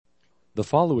The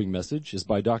following message is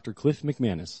by Dr. Cliff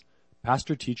McManus,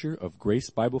 pastor-teacher of Grace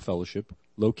Bible Fellowship,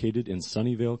 located in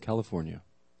Sunnyvale, California.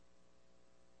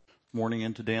 Morning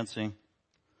into dancing.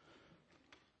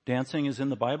 Dancing is in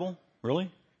the Bible?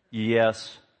 Really?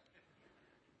 Yes.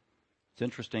 It's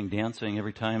interesting, dancing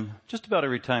just about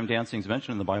every time dancing is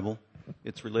mentioned in the Bible,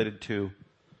 it's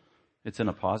in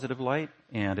a positive light,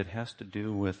 and it has to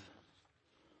do with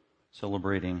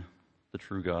celebrating the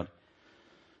true God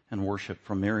and worship,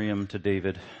 from Miriam to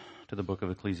David to the book of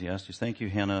Ecclesiastes. Thank you,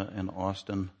 Hannah and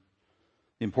Austin.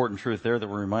 The important truth there that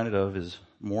we're reminded of is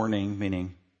mourning,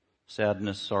 meaning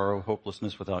sadness, sorrow,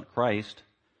 hopelessness without Christ.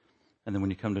 And then when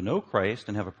you come to know Christ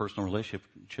and have a personal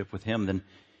relationship with Him, then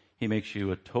He makes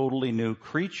you a totally new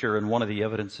creature. And one of the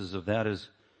evidences of that is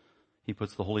He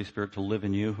puts the Holy Spirit to live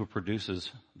in you, who produces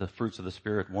the fruits of the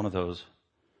Spirit, one of those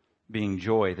being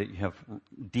joy, that you have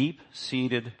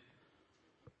deep-seated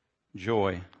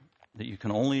joy that you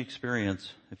can only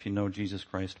experience if you know Jesus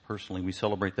Christ personally. We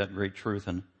celebrate that great truth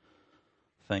and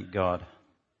thank God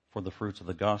for the fruits of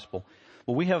the gospel.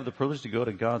 Well, we have the privilege to go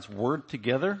to God's Word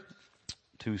together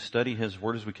to study His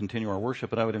Word as we continue our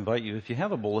worship. But I would invite you, if you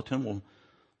have a bulletin, we'll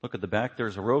look at the back.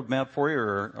 There's a road map for you,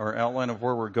 or our outline of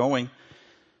where we're going.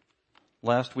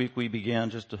 Last week we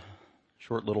began just a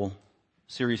short little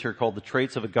series here called The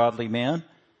Traits of a Godly Man.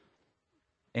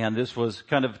 And this was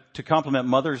kind of to complement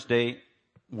Mother's Day,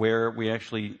 where we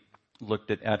actually looked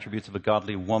at attributes of a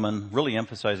godly woman, really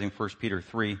emphasizing 1 Peter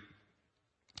 3. And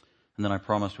then I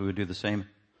promised we would do the same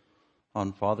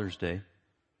on Father's Day.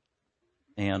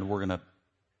 And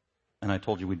I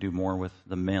told you we'd do more with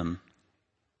the men.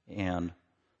 And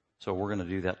so we're going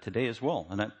to do that today as well.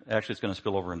 And actually it's going to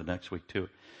spill over into next week too.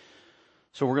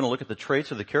 So we're going to look at the traits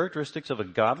of the characteristics of a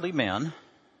godly man.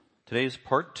 Today is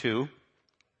part 2.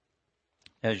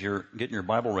 As you're getting your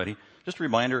Bible ready, just a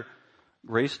reminder,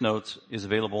 Grace Notes is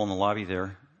available in the lobby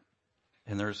there.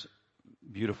 And there's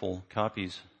beautiful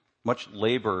copies. Much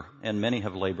labor, and many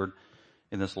have labored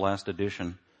in this last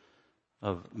edition,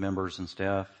 of members and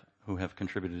staff who have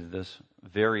contributed to this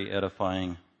very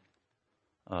edifying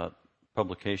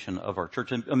publication of our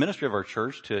church, a ministry of our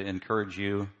church to encourage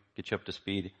you, get you up to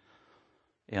speed,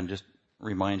 and just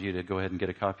remind you to go ahead and get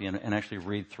a copy and actually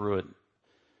read through it.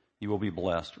 You will be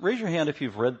blessed. Raise your hand if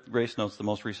you've read Grace Notes, the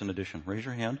most recent edition. Raise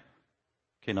your hand.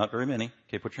 Okay, not very many.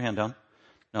 Okay, put your hand down.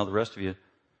 Now the rest of you,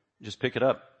 just pick it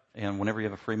up, and whenever you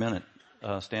have a free minute,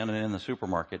 standing in the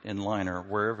supermarket, in line, or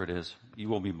wherever it is, you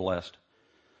will be blessed.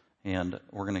 And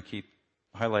we're going to keep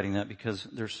highlighting that because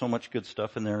there's so much good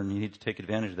stuff in there, and you need to take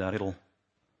advantage of that. It'll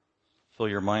fill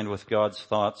your mind with God's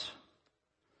thoughts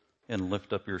and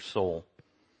lift up your soul.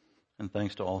 And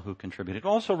thanks to all who contributed.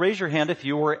 Also, raise your hand if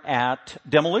you were at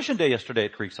Demolition Day yesterday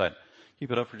at Creekside.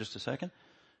 Keep it up for just a second.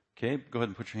 Okay, go ahead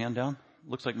and put your hand down.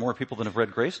 Looks like more people than have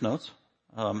read Grace Notes.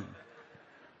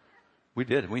 We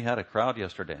did. We had a crowd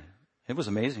yesterday. It was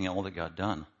amazing all that got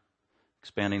done,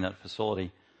 expanding that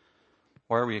facility.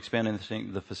 Why are we expanding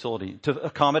the facility? To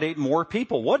accommodate more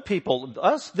people. What people?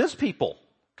 Us, this people.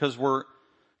 Because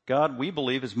God, we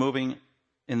believe, is moving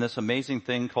in this amazing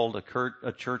thing called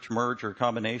a church merge or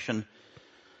combination.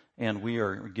 And we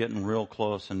are getting real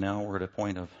close, and now we're at a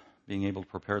point of being able to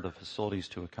prepare the facilities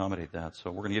to accommodate that. So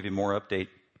we're going to give you more update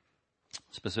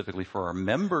specifically for our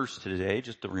members today.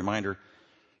 Just a reminder,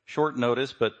 short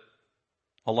notice, but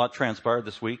a lot transpired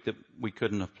this week that we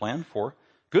couldn't have planned for.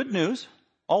 Good news.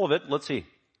 All of it. Let's see.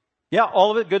 Yeah,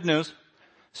 all of it. Good news.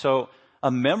 So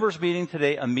a members meeting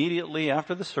today immediately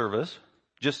after the service.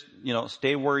 Just,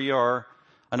 stay where you are.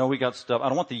 I know we got stuff. I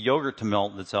don't want the yogurt to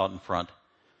melt that's out in front.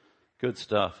 Good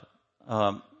stuff.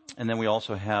 And then we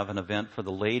also have an event for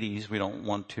the ladies. We don't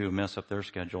want to mess up their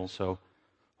schedule. So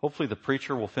hopefully the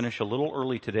preacher will finish a little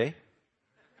early today.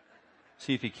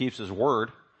 See if he keeps his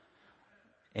word.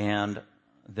 And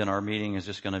then our meeting is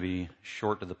just going to be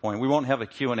short to the point. We won't have a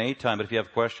Q&A time, but if you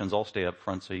have questions, I'll stay up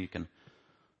front so you can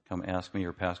come ask me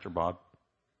or Pastor Bob.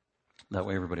 That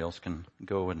way everybody else can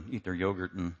go and eat their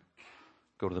yogurt and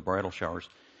go to the bridal showers.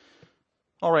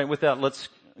 All right, with that, let's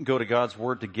go to God's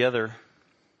Word together.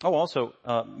 Oh, also,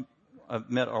 I've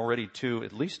met already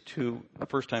at least two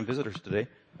first-time visitors today.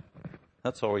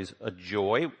 That's always a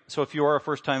joy. So if you are a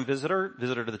first-time visitor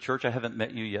to the church, I haven't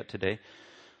met you yet today.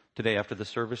 Today, after the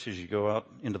service, as you go out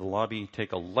into the lobby,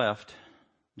 take a left.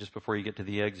 Just before you get to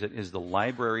the exit is the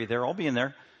library there. I'll be in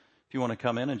there if you want to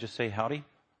come in and just say howdy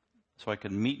so I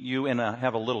can meet you. And I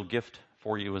have a little gift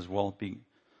for you as well. It'd be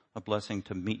a blessing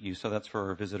to meet you. So that's for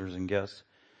our visitors and guests.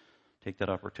 Take that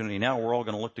opportunity. Now we're all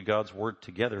going to look to God's Word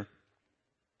together.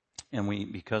 And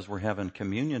because we're having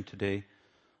communion today,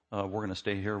 we're going to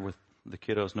stay here with the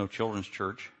kiddos, No Children's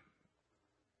Church.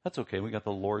 That's okay. We got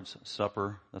the Lord's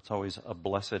Supper. That's always a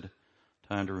blessed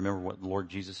time to remember what the Lord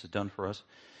Jesus has done for us.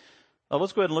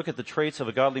 Let's go ahead and look at the traits of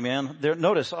a godly man.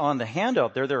 Notice on the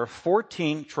handout there are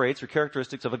 14 traits or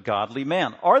characteristics of a godly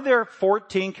man. Are there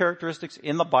 14 characteristics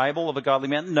in the Bible of a godly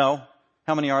man? No.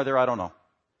 How many are there? I don't know.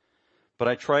 But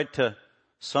I tried to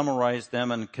summarize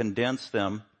them and condense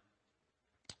them,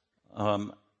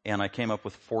 and I came up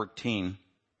with 14.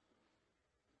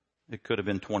 It could have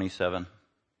been 27.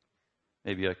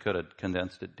 Maybe I could have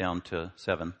condensed it down to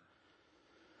 7.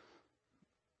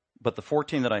 But the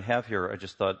 14 that I have here, I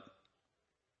just thought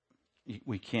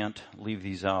we can't leave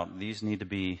these out. These need to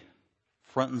be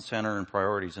front and center and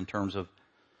priorities in terms of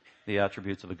the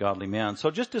attributes of a godly man.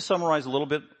 So just to summarize a little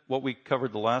bit what we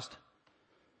covered the last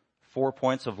 4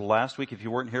 points of last week, if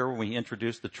you weren't here when we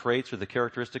introduced the traits or the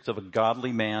characteristics of a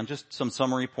godly man, just some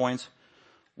summary points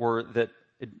were that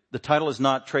the title is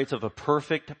not Traits of a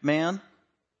Perfect Man,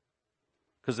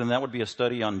 because then that would be a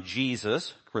study on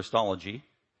Jesus, Christology.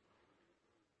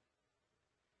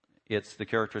 It's the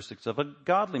characteristics of a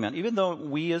godly man. Even though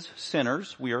we as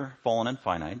sinners, we are fallen and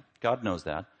finite. God knows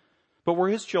that. But we're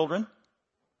His children.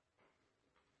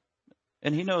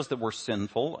 And He knows that we're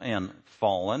sinful and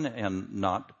fallen and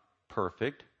not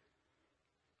perfect.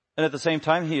 And at the same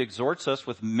time, He exhorts us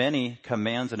with many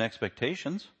commands and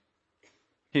expectations.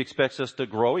 He expects us to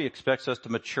grow. He expects us to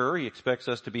mature. He expects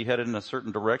us to be headed in a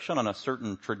certain direction, on a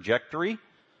certain trajectory,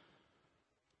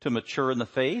 to mature in the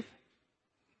faith.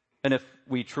 And if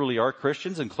we truly are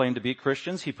Christians and claim to be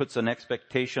Christians, He puts an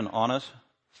expectation on us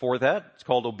for that. It's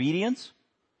called obedience.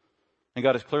 And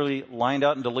God has clearly lined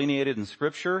out and delineated in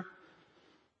Scripture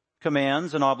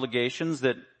commands and obligations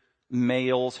that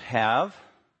males have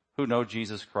who know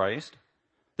Jesus Christ,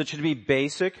 that should be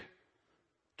basic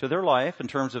to their life in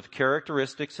terms of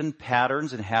characteristics and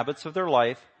patterns and habits of their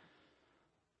life,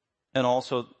 and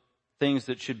also things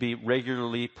that should be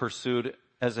regularly pursued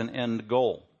as an end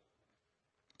goal.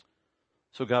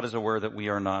 So God is aware that we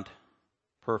are not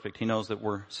perfect. He knows that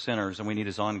we're sinners and we need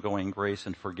His ongoing grace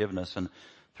and forgiveness. And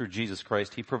through Jesus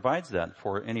Christ, He provides that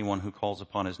for anyone who calls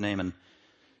upon His name and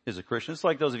is a Christian. It's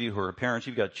like those of you who are parents.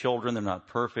 You've got children. They're not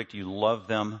perfect. You love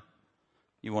them.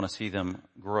 You want to see them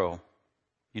grow.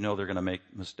 You know they're going to make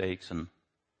mistakes, and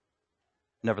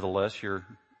nevertheless, you're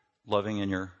loving in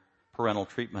your parental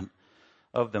treatment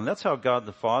of them. That's how God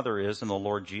the Father is and the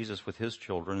Lord Jesus with His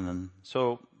children. And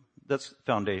so that's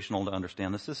foundational to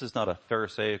understand this. This is not a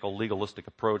pharisaical, legalistic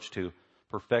approach to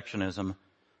perfectionism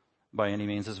by any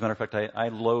means. As a matter of fact, I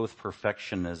loathe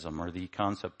perfectionism, or the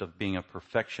concept of being a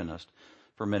perfectionist,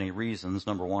 for many reasons.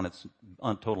 Number one, it's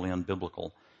totally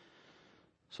unbiblical.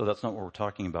 So that's not what we're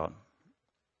talking about.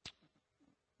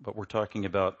 But we're talking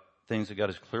about things that God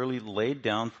has clearly laid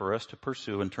down for us to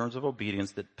pursue in terms of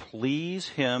obedience that please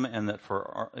Him and that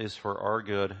is for our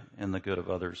good and the good of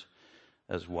others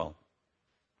as well.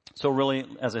 So really,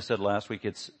 as I said last week,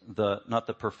 it's not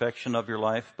the perfection of your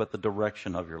life, but the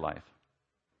direction of your life.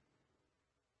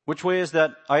 Which way is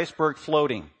that iceberg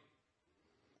floating?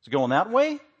 Is it going that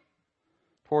way?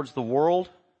 Towards the world?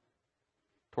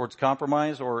 Towards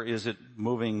compromise? Or is it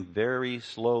moving very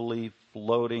slowly,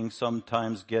 floating,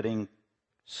 sometimes getting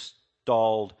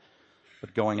stalled,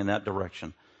 but going in that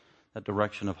direction? That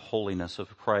direction of holiness,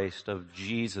 of Christ, of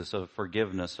Jesus, of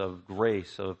forgiveness, of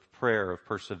grace, of prayer, of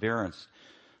perseverance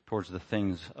towards the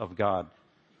things of God.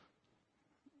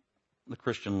 The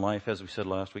Christian life, as we said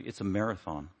last week, it's a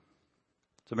marathon.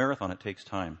 It's a marathon. It takes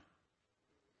time.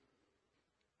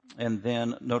 And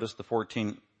then notice the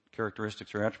 14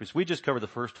 characteristics or attributes. We just covered the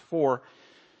first 4.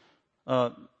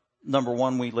 Number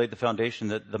 1, we laid the foundation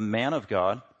that the man of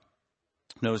God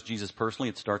knows Jesus personally.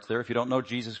 It starts there. If you don't know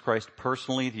Jesus Christ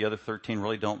personally, the other 13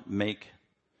 really don't make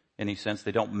any sense.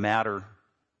 They don't matter. If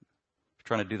you're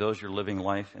trying to do those, you're living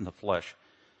life in the flesh.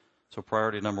 So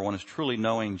priority number 1 is truly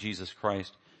knowing Jesus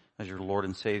Christ as your Lord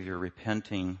and Savior,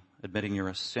 repenting, admitting you're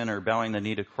a sinner, bowing the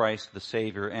knee to Christ, the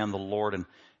Savior and the Lord, and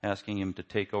asking Him to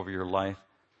take over your life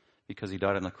because He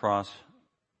died on the cross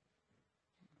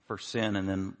for sin and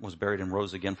then was buried and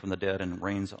rose again from the dead and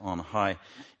reigns on high.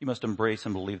 You must embrace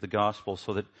and believe the gospel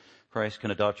so that Christ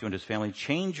can adopt you into His family.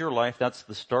 Change your life. That's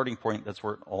the starting point. That's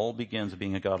where it all begins, of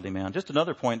being a godly man. Just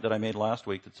another point that I made last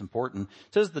week that's important.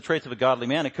 It says the traits of a godly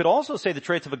man. It could also say the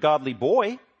traits of a godly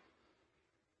boy.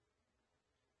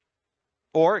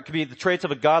 Or it could be the traits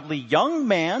of a godly young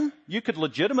man. You could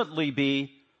legitimately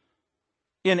be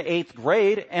in 8th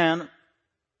grade and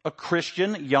a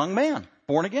Christian young man,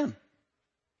 born again.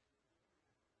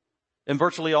 And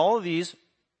virtually all of these,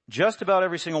 just about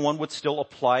every single one, would still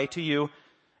apply to you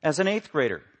as an 8th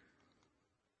grader.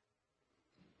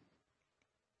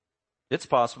 It's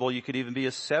possible you could even be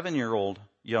a 7-year-old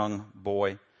young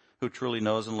boy who truly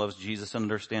knows and loves Jesus and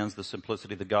understands the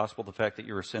simplicity of the gospel, the fact that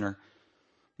you're a sinner,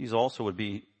 these also would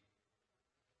be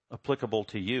applicable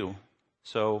to you.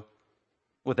 So,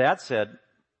 with that said,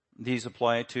 these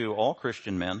apply to all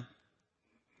Christian men.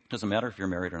 Doesn't matter if you're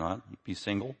married or not. You can be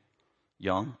single,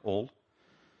 young, old.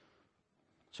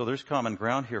 So there's common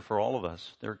ground here for all of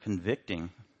us. They're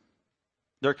convicting.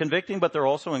 They're convicting, but they're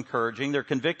also encouraging. They're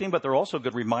convicting, but they're also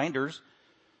good reminders.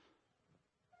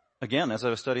 Again, as I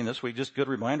was studying this week, just good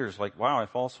reminders like, wow, I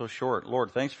fall so short.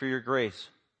 Lord, thanks for your grace.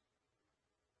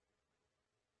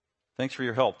 Thanks for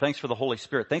your help. Thanks for the Holy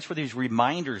Spirit. Thanks for these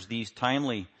reminders, these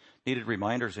timely needed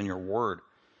reminders in your word.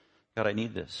 God, I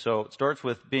need this. So it starts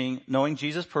with knowing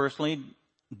Jesus personally.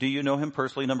 Do you know him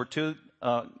personally? Number 2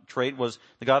 trait was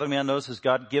the godly man knows his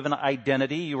God-given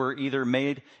identity. You were either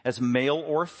made as male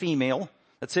or female.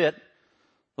 That's it.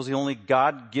 Those are the only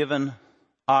God-given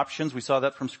options. We saw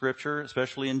that from Scripture,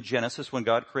 especially in Genesis when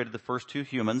God created the first 2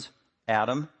 humans,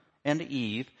 Adam and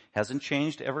Eve. Hasn't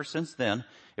changed ever since then.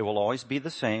 It will always be the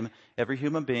same. Every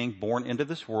human being born into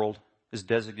this world is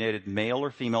designated male or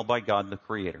female by God the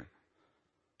Creator,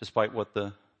 despite what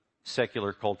the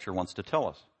secular culture wants to tell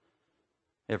us.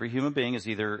 Every human being is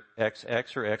either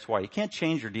XX or XY. You can't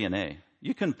change your DNA.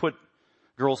 You can put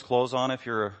girls' clothes on if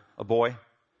you're a boy.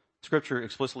 Scripture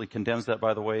explicitly condemns that,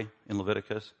 by the way, in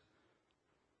Leviticus.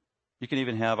 You can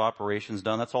even have operations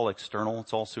done. That's all external.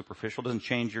 It's all superficial. It doesn't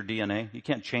change your DNA. You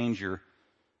can't change your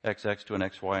XX to an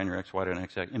XY and your XY to an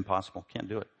XX. Impossible. Can't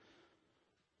do it.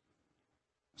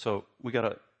 So we got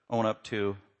to own up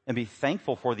to and be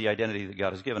thankful for the identity that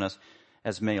God has given us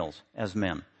as males, as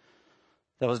men.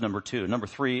 That was number 2. Number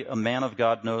 3, a man of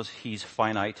God knows he's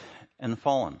finite and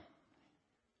fallen.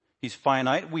 He's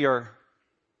finite. We are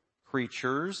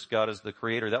creatures. God is the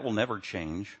creator. That will never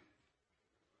change,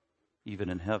 even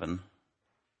in heaven.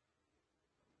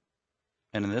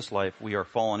 And in this life, we are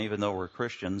fallen even though we're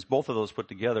Christians. Both of those put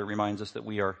together reminds us that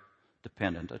we are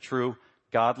dependent. A true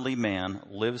godly man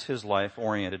lives his life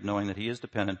oriented, knowing that he is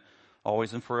dependent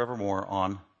always and forevermore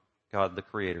on God the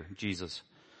Creator, Jesus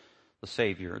the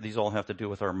Savior. These all have to do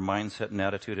with our mindset and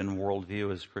attitude and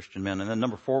worldview as Christian men. And then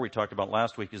number 4 we talked about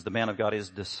last week is the man of God is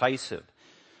decisive.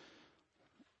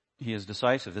 He is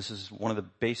decisive. This is one of the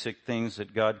basic things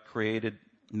that God created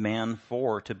man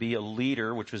for, to be a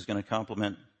leader, which is going to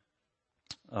complement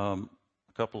a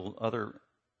couple other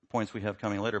points we have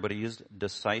coming later, but he is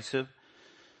decisive.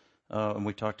 And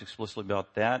we talked explicitly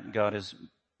about that. God has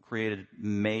created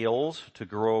males to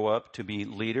grow up to be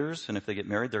leaders, and if they get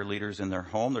married, they're leaders in their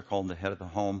home. They're called the head of the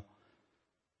home.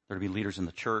 They're to be leaders in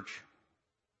the church.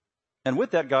 And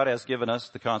with that, God has given us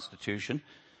the Constitution,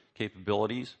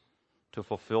 capabilities to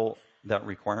fulfill that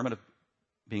requirement of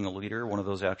being a leader. One of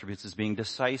those attributes is being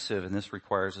decisive, and this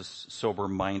requires a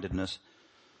sober-mindedness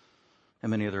and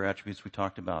many other attributes we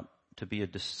talked about. To be a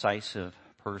decisive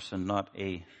person, not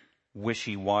a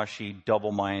wishy-washy,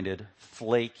 double-minded,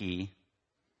 flaky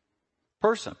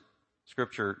person.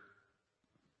 Scripture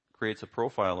creates a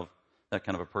profile of that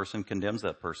kind of a person, condemns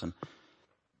that person.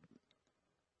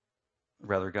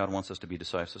 Rather, God wants us to be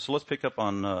decisive. So let's pick up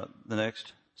on the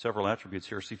next several attributes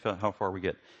here, see how far we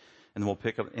get. And then we'll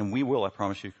pick up, and we will, I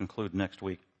promise you, conclude next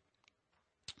week.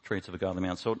 Traits of a godly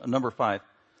man. So number 5,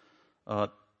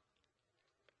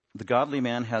 the godly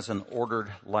man has an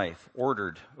ordered life.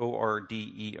 Ordered,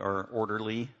 O-R-D-E-R,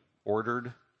 orderly,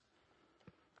 ordered.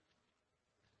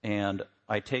 And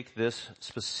I take this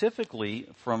specifically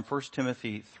from 1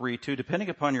 Timothy 3:2, depending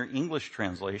upon your English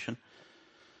translation.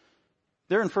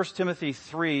 There in 1 Timothy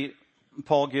 3,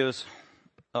 Paul gives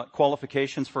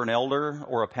qualifications for an elder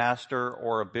or a pastor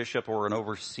or a bishop or an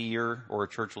overseer or a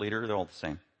church leader. They're all the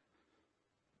same.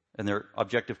 And they're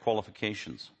objective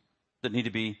qualifications that need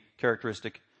to be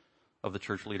characteristic of the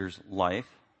church leader's life.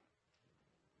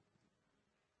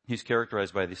 He's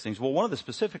characterized by these things. Well, one of the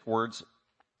specific words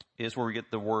is where we get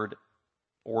the word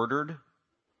ordered.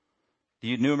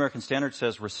 The New American Standard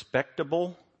says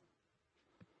respectable.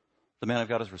 The man of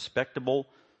God is respectable.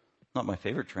 Not my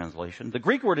favorite translation. The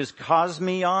Greek word is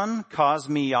kosmion,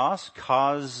 kosmios,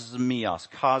 kosmios,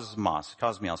 cosmos,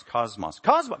 kosmios, cosmos,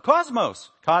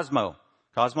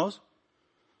 cosmos.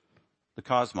 The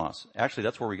cosmos. Actually,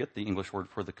 that's where we get the English word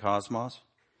for the cosmos,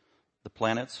 the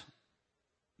planets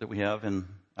that we have in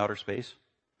outer space.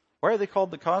 Why are they called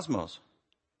the cosmos?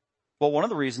 Well, one of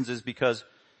the reasons is because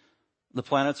the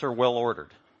planets are well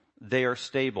ordered. They are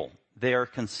stable. They are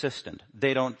consistent.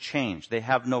 They don't change. They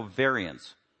have no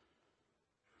variance.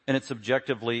 And it's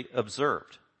objectively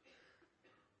observed.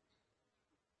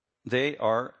 They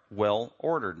are well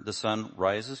ordered. The sun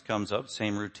rises, comes up,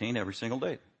 same routine every single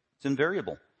day. It's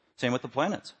invariable. Same with the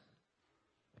planets.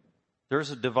 There's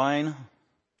a divine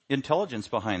intelligence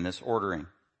behind this ordering.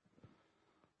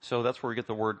 So that's where we get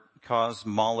the word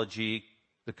cosmology,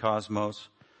 the cosmos.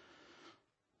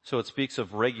 So it speaks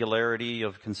of regularity,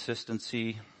 of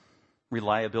consistency,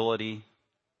 reliability.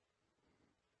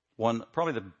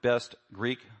 Probably the best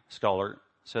Greek scholar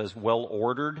says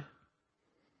well-ordered,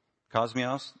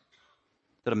 kosmios,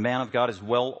 that a man of God is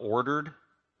well-ordered.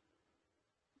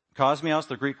 Kosmios,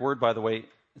 the Greek word, by the way,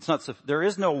 there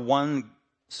is no one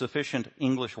sufficient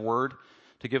English word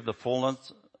to give the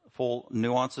full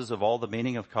nuances of all the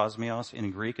meaning of kosmios in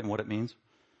Greek and what it means.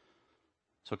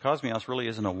 So kosmios really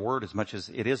isn't a word as much as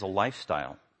it is a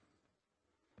lifestyle.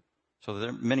 So there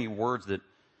are many words that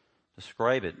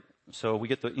describe it. So we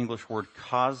get the English word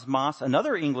cosmos.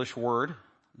 Another English word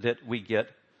that we get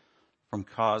from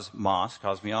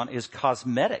kosmion, is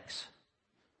cosmetics.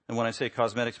 And when I say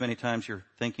cosmetics, many times you're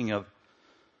thinking of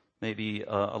maybe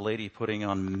a lady putting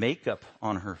on makeup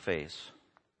on her face.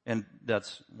 And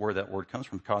that's where that word comes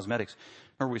from, cosmetics.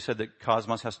 Remember we said that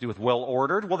cosmos has to do with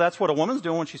well-ordered? Well, that's what a woman's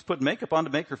doing when she's putting makeup on to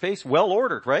make her face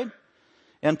well-ordered, right?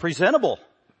 And presentable.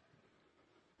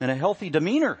 And a healthy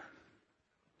demeanor.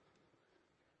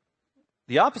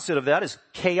 The opposite of that is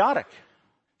chaotic.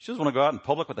 She doesn't want to go out in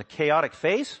public with a chaotic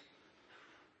face.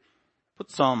 Put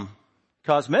some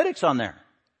cosmetics on there.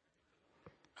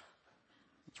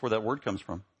 That's where that word comes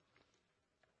from.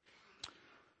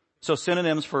 So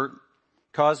synonyms for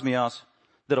cosmios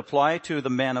that apply to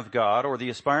the man of God or the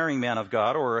aspiring man of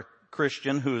God or a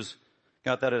Christian who's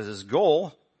got that as his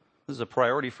goal. This is a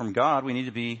priority from God. We need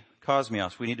to be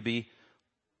cosmios. We need to be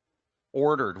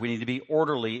ordered. We need to be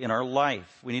orderly in our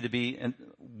life. We need to be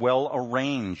well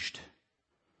arranged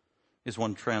is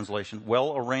one translation.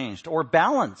 Well arranged or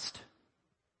balanced.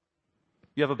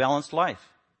 You have a balanced life.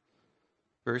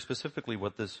 Very specifically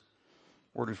what this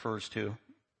word refers to.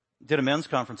 Did a men's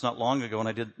conference not long ago, and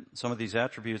I did some of these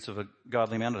attributes of a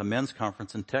godly man at a men's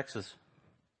conference in Texas.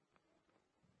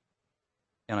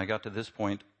 And I got to this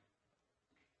point,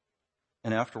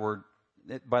 and afterward,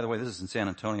 by the way, this is in San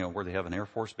Antonio where they have an Air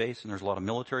Force base, and there's a lot of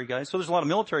military guys. So there's a lot of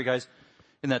military guys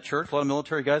in that church. A lot of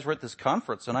military guys were at this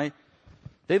conference, and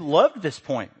they loved this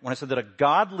point when I said that a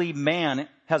godly man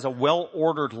has a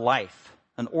well-ordered life,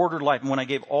 an ordered life. And when I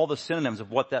gave all the synonyms of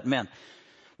what that meant,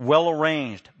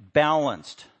 well-arranged,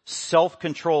 balanced,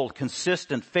 self-controlled,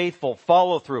 consistent, faithful,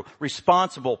 follow-through,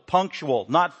 responsible, punctual,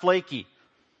 not flaky.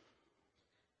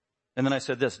 And then I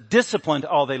said this, disciplined.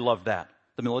 Oh, they loved that.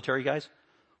 The military guys.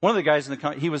 One of the guys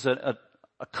he was a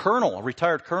colonel, a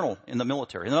retired colonel in the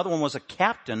military. Another one was a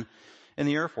captain in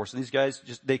the Air Force. And these guys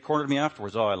they cornered me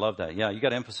afterwards. Oh, I love that. Yeah, you got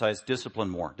to emphasize discipline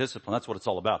more. Discipline, that's what it's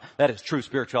all about. That is true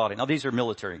spirituality. Now, these are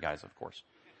military guys, of course.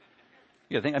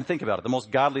 Think about it. The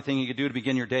most godly thing you could do to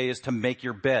begin your day is to make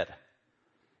your bed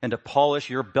and to polish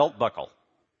your belt buckle.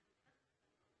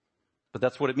 But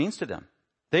that's what it means to them.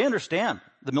 They understand,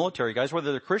 the military guys,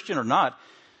 whether they're Christian or not.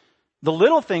 The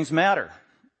little things matter.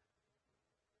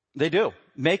 They do.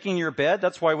 Making your bed,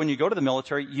 that's why when you go to the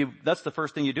military, that's the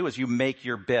first thing you do is you make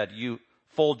your bed. You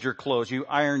fold your clothes, you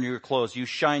iron your clothes, you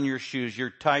shine your shoes, you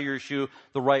tie your shoe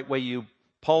the right way, you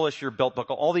polish your belt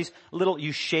buckle. All these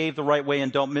you shave the right way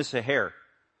and don't miss a hair.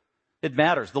 It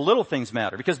matters. The little things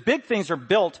matter because big things are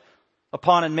built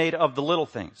upon and made of the little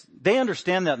things. They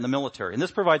understand that in the military. And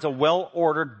this provides a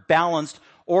well-ordered, balanced,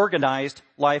 organized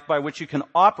life by which you can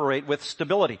operate with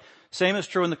stability. Same is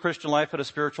true in the Christian life at a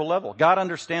spiritual level. God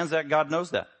understands that. God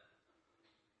knows that.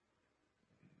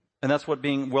 And that's what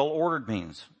being well-ordered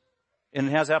means. And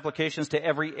it has applications to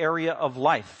every area of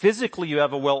life. Physically, you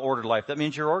have a well-ordered life. That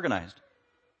means you're organized.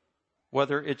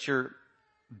 Whether it's your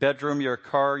bedroom, your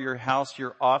car, your house,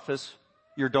 your office,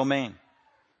 your domain.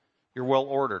 You're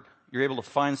well-ordered. You're able to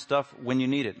find stuff when you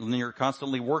need it. And you're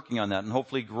constantly working on that and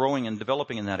hopefully growing and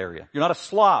developing in that area. You're not a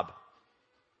slob.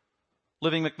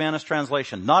 Living McManus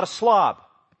translation. Not a slob.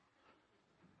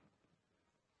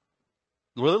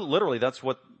 Literally, that's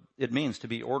what it means to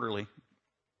be orderly.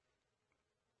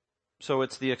 So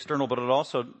it's the external, but it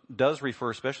also does refer,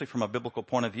 especially from a biblical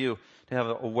point of view, to have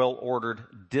a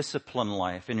well-ordered, disciplined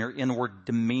life in your inward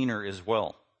demeanor as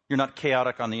well. You're not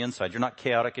chaotic on the inside. You're not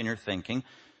chaotic in your thinking.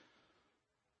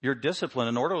 You're disciplined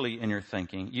and orderly in your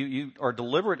thinking. You are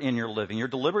deliberate in your living. You're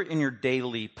deliberate in your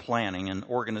daily planning and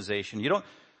organization. You don't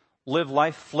live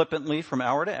life flippantly from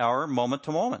hour to hour, moment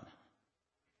to moment.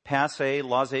 Passe,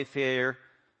 laissez-faire.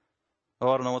 Oh,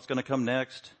 I don't know what's going to come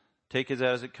next. Take it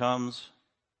as it comes.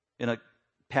 In a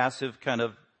passive kind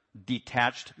of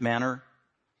detached manner.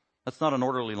 That's not an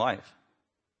orderly life.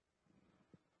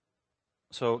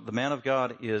 So the man of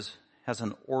God has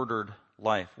an ordered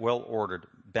life, well ordered,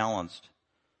 balanced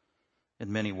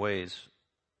in many ways.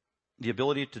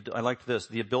 I like this,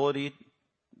 the ability,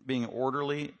 being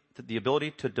orderly, the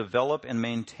ability to develop and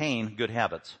maintain good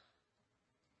habits.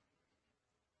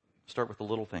 Start with the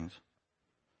little things.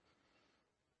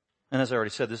 And as I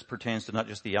already said, this pertains to not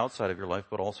just the outside of your life,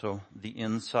 but also the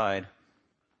inside.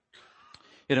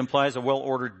 It implies a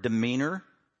well-ordered demeanor,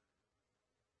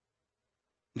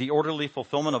 the orderly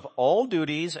fulfillment of all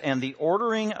duties, and the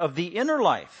ordering of the inner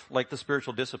life, like the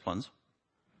spiritual disciplines,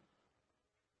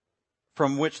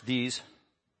 from which these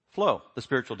flow, the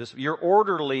spiritual discipline. You're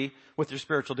orderly with your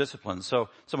spiritual disciplines. So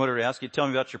somebody would ask you, tell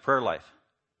me about your prayer life.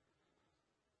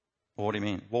 Well, what do you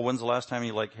mean? Well, when's the last time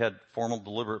you had formal,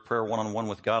 deliberate prayer one-on-one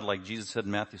with God like Jesus said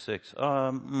in Matthew 6?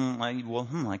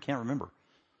 I can't remember.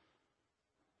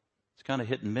 It's kind of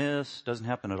hit and miss, doesn't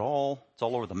happen at all. It's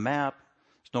all over the map.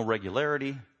 There's no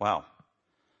regularity. Wow.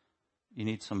 You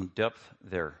need some depth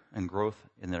there and growth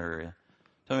in that area.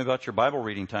 Tell me about your Bible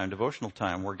reading time, devotional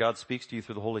time, where God speaks to you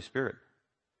through the Holy Spirit.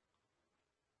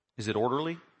 Is it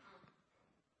orderly?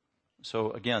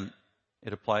 So again,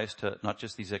 it applies to not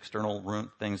just these external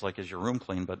things like is your room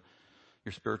clean, but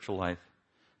your spiritual life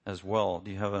as well.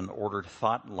 Do you have an ordered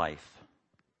thought life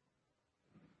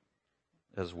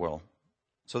as well?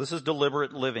 So this is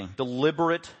deliberate living,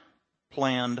 deliberate,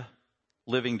 planned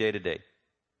living day to day.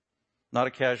 Not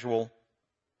a casual,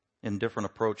 indifferent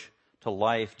approach to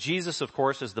life. Jesus, of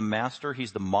course, is the master.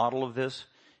 He's the model of this.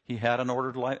 He had an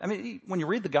ordered life. I mean, when you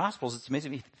read the Gospels, it's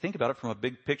amazing if you think about it from a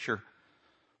big picture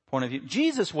point of view.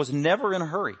 Jesus was never in a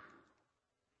hurry.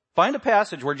 Find a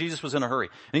passage where Jesus was in a hurry.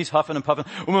 And he's huffing and puffing.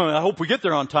 Oh, I hope we get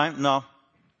there on time. No.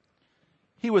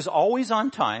 He was always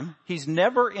on time. He's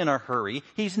never in a hurry.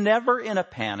 He's never in a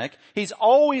panic. He's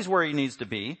always where he needs to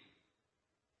be.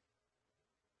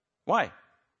 Why?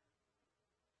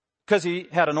 Because he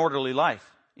had an orderly life,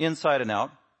 inside and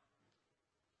out,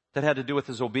 that had to do with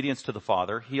his obedience to the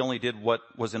Father. He only did what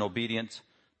was in obedience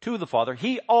to the Father.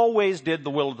 He always did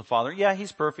the will of the Father. Yeah,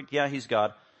 he's perfect. Yeah, he's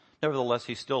God. Nevertheless,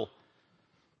 he still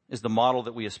is the model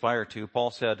that we aspire to.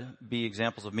 Paul said, be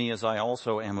examples of me as I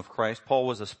also am of Christ. Paul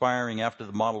was aspiring after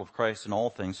the model of Christ in all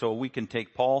things. So we can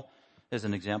take Paul as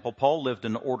an example. Paul lived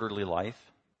an orderly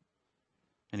life,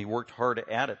 and he worked hard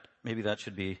at it. Maybe that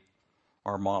should be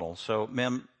our model. So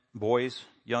men, boys,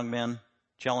 young men,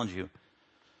 challenge you.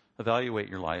 Evaluate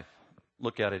your life.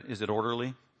 Look at it. Is it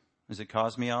orderly? Is it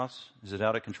cosmios? Is it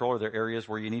out of control? Are there areas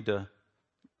where you need to...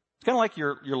 It's kind of like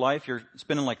your life. You're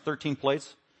spinning like 13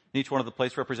 plates. And each one of the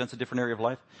plates represents a different area of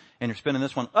life. And you're spinning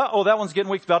this one. Oh, that one's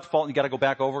getting weak. It's about to fall. And you got to go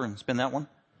back over and spin that one.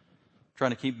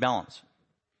 Trying to keep balance.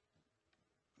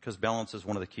 Because balance is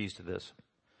one of the keys to this.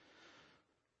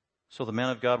 So the man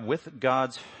of God, with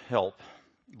God's help,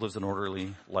 lives an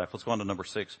orderly life. Let's go on to number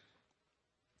 6.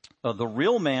 The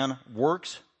real man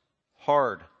works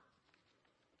hard.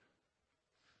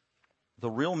 The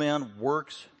real man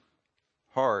works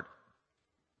hard.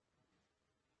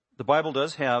 The Bible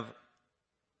does have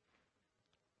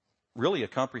really a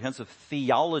comprehensive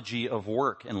theology of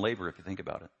work and labor, if you think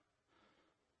about it.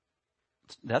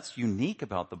 That's unique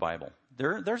about the Bible.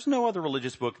 There's no other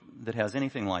religious book that has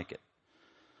anything like it.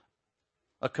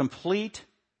 A complete,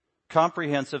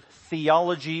 comprehensive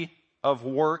theology of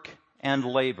work and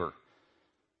labor.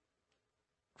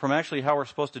 From actually how we're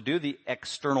supposed to do the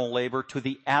external labor to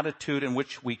the attitude in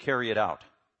which we carry it out.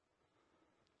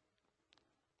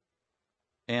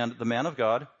 And the man of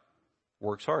God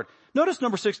works hard. Notice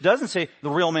number 6 doesn't say the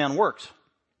real man works.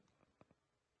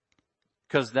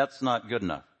 Because that's not good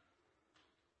enough.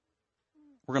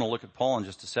 We're going to look at Paul in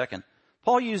just a second.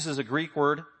 Paul uses a Greek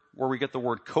word where we get the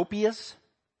word kopios.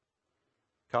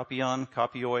 Kopion,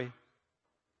 kopioi.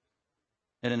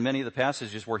 And in many of the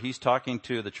passages where he's talking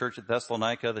to the church at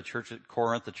Thessalonica, the church at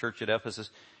Corinth, the church at Ephesus,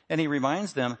 and he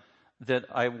reminds them that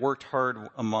I worked hard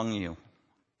among you.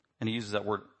 And he uses that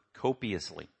word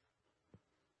copiously.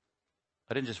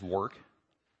 I didn't just work.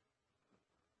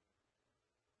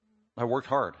 I worked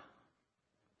hard.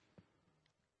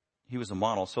 He was a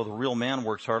model. So the real man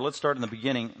works hard. Let's start in the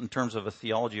beginning in terms of a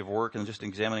theology of work and just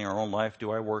examining our own life. Do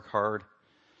I work hard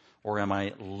or am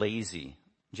I lazy?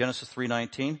 Genesis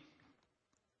 3:19.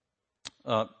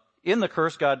 In the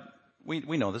curse, God,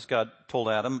 we know this, God told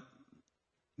Adam,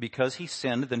 because he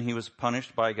sinned, then he was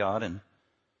punished by God in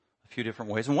a few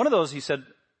different ways. And one of those, he said,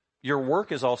 your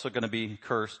work is also going to be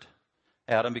cursed,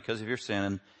 Adam, because of your sin.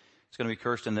 And it's going to be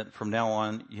cursed in that from now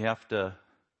on, you have to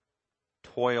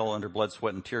toil under blood,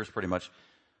 sweat, and tears pretty much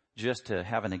just to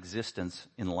have an existence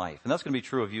in life. And that's going to be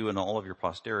true of you and all of your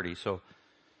posterity. So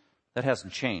that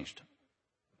hasn't changed.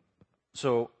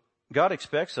 So God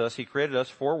expects us, he created us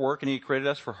for work, and he created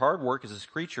us for hard work as his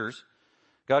creatures.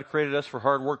 God created us for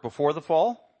hard work before the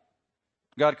fall.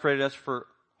 God created us for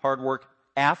hard work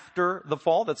after the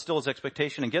fall. That's still his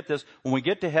expectation. And get this, when we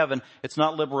get to heaven, it's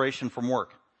not liberation from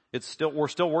work. We're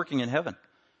still working in heaven.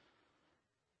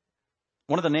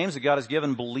 One of the names that God has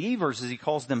given believers is he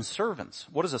calls them servants.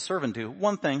 What does a servant do?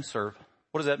 One thing, serve.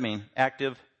 What does that mean?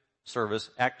 Active service,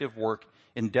 active work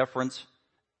in deference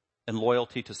and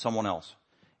loyalty to someone else.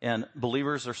 And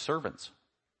believers are servants.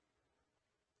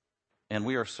 And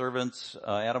we are servants.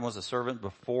 Adam was a servant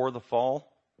before the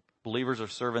fall. Believers are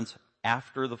servants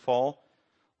after the fall.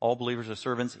 All believers are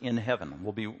servants in heaven.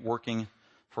 We'll be working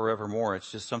forevermore. It's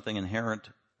just something inherent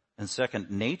and second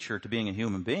nature to being a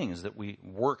human being is that we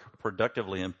work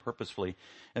productively and purposefully,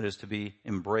 and is to be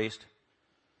embraced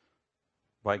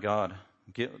by God.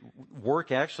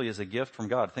 Work actually is a gift from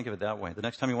God. Think of it that way. The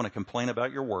next time you want to complain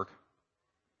about your work,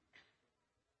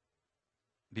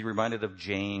 be reminded of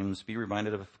James, be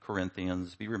reminded of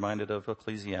Corinthians, be reminded of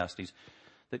Ecclesiastes,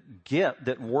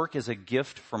 that work is a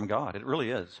gift from God. It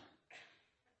really is.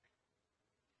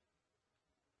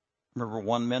 I remember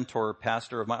one mentor,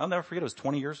 pastor of mine, I'll never forget, it was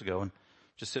 20 years ago, and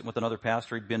just sitting with another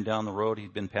pastor. He'd been down the road.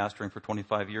 He'd been pastoring for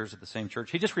 25 years at the same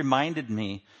church. He just reminded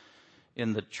me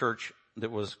in the church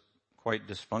that was quite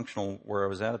dysfunctional where I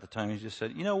was at the time. He just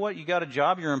said, you know what? You got a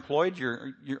job. You're employed.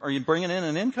 Are you bringing in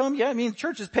an income? Yeah. I mean, the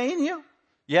church is paying you.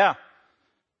 Yeah.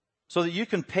 So that you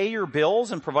can pay your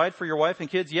bills and provide for your wife and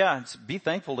kids. Yeah. Be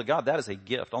thankful to God. That is a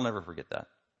gift. I'll never forget that.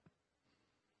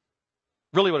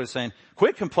 Really what he's saying,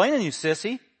 quit complaining, you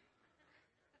sissy.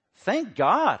 Thank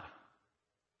God.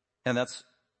 And that's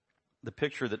the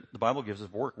picture that the Bible gives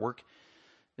of work. Work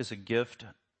is a gift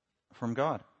from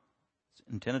God. It's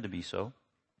intended to be so.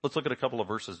 Let's look at a couple of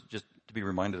verses just to be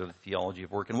reminded of the theology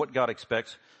of work and what God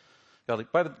expects.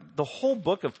 The whole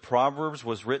book of Proverbs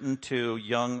was written to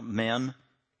young men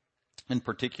in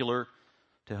particular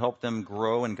to help them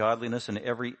grow in godliness in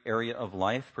every area of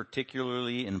life,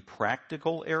 particularly in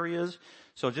practical areas.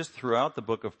 So just throughout the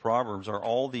book of Proverbs are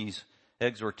all these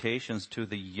exhortations to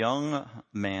the young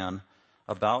man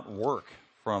about work,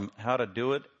 from how to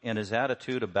do it and his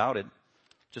attitude about it.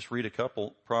 Just read a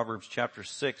couple. Proverbs chapter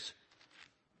 6.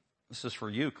 This is for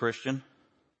you, Christian.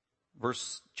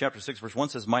 Chapter 6, verse 1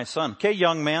 says, my son. Okay,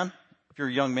 young man, if you're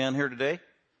a young man here today,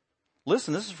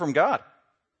 listen, this is from God.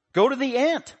 Go to the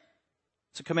ant.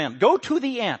 It's a command. Go to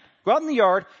the ant. Go out in the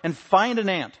yard and find an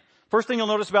ant. First thing you'll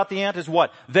notice about the ant is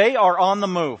what? They are on the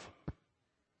move.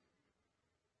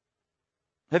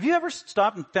 Have you ever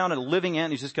stopped and found a living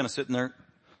ant? He's just kind of sitting there,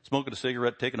 smoking a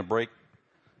cigarette, taking a break,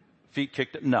 feet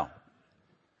kicked up. No.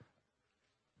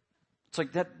 It's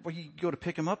like that, well, you go to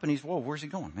pick him up and whoa, where's he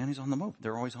going? Man, he's on the move.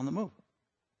 They're always on the move.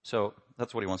 So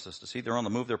that's what he wants us to see. They're on the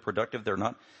move. They're productive. They're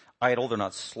not idle. They're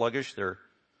not sluggish. They're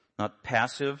not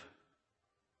passive.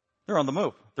 They're on the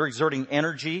move. They're exerting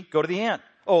energy. Go to the ant.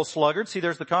 Oh, sluggard. See,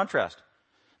 there's the contrast.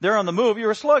 They're on the move.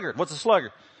 You're a sluggard. What's a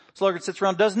sluggard? Sluggard sits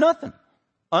around, does nothing.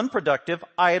 Unproductive,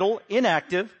 idle,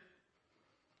 inactive.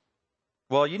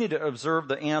 Well, you need to observe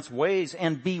the ant's ways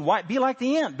and be like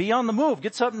the ant. Be on the move.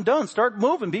 Get something done. Start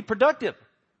moving. Be productive.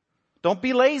 Don't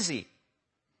be lazy.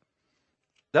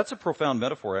 That's a profound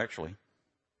metaphor, actually.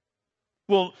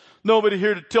 Well, nobody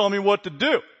here to tell me what to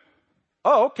do.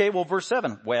 Oh, okay. Well, verse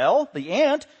 7. Well, the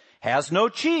ant has no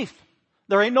chief.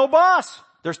 There ain't no boss.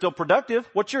 They're still productive.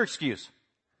 What's your excuse?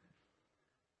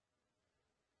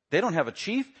 They don't have a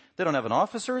chief. They don't have an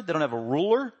officer. They don't have a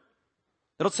ruler.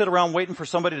 They don't sit around waiting for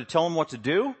somebody to tell them what to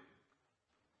do.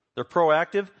 They're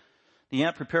proactive. The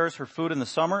ant prepares her food in the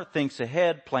summer, thinks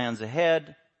ahead, plans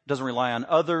ahead, doesn't rely on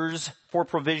others for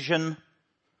provision.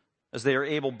 As they are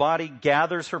able-bodied,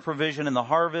 gathers her provision in the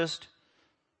harvest.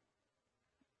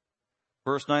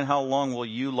 Verse 9, how long will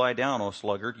you lie down, O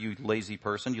sluggard, you lazy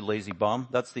person, you lazy bum?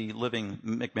 That's the Living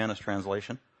McManus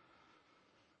translation.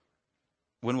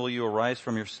 When will you arise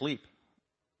from your sleep?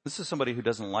 This is somebody who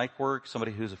doesn't like work,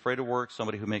 somebody who's afraid of work,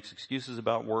 somebody who makes excuses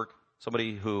about work,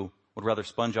 somebody who would rather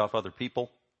sponge off other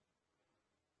people.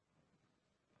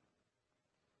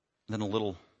 And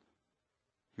then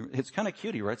it's kind of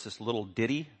cute. He writes this little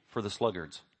ditty for the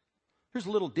sluggards. Here's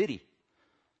a little ditty.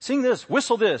 Sing this,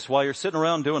 whistle this while you're sitting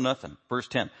around doing nothing. Verse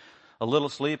 10, a little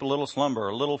sleep, a little slumber,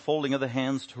 a little folding of the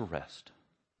hands to rest.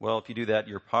 Well, if you do that,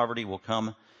 your poverty will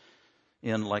come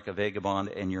in like a vagabond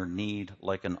and your need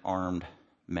like an armed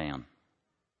man.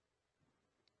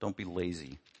 Don't be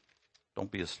lazy.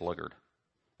 Don't be a sluggard.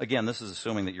 Again, this is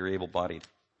assuming that you're able-bodied.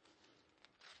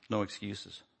 No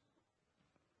excuses.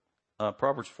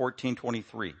 Proverbs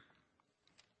 14:23.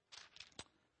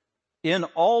 In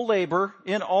all labor,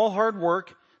 in all hard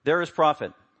work, there is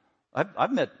profit.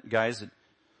 I've met guys that,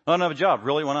 I don't have a job.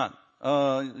 Really? Why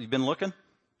not? You've been looking?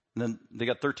 And then they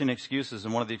got 13 excuses,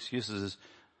 and one of the excuses is,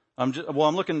 I'm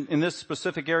looking in this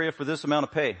specific area for this amount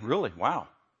of pay. Really? Wow.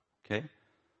 Okay.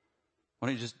 Why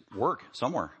don't you just work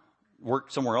somewhere?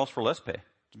 Work somewhere else for less pay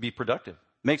to be productive.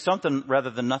 Make something rather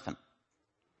than nothing.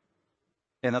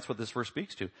 And that's what this verse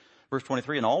speaks to. Verse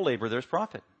 23, in all labor there's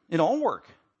profit. In all work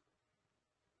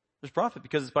there's profit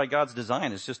because it's by God's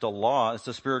design. It's just a law. It's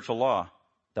a spiritual law.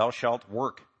 Thou shalt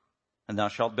work and thou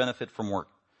shalt benefit from work.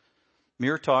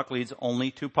 Mere talk leads only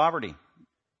to poverty.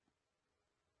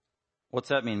 What's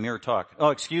that mean, mere talk? Oh,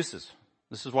 excuses.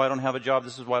 This is why I don't have a job.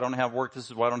 This is why I don't have work. This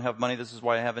is why I don't have money. This is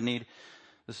why I have a need.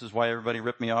 This is why everybody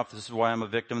ripped me off. This is why I'm a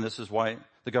victim. This is why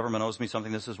the government owes me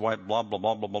something. This is why blah, blah,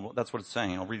 blah, blah, blah, blah. That's what it's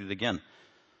saying. I'll read it again.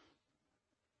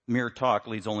 Mere talk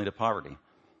leads only to poverty.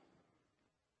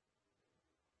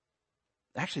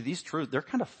 Actually, these truths, they're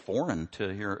kind of foreign to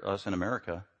here us in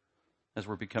America as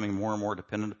we're becoming more and more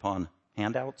dependent upon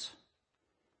handouts,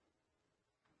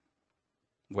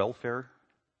 welfare.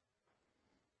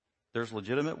 There's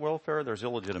legitimate welfare, there's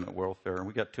illegitimate welfare, and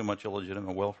we got too much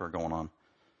illegitimate welfare going on.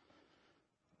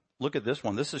 Look at this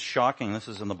one. This is shocking. This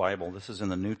is in the Bible. This is in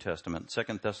the New Testament,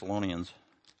 2 Thessalonians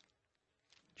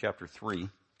chapter 3.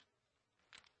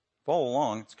 Follow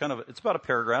along. It's about a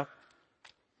paragraph,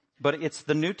 but it's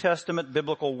the New Testament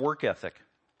biblical work ethic.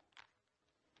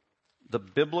 The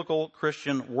biblical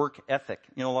Christian work ethic.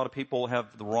 You know, a lot of people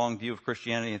have the wrong view of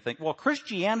Christianity and think, well,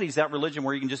 Christianity is that religion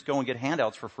where you can just go and get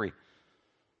handouts for free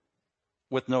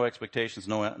with no expectations,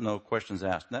 no questions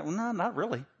asked. No, not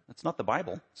really. It's not the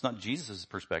Bible. It's not Jesus'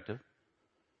 perspective.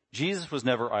 Jesus was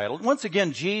never idle. Once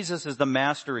again, Jesus is the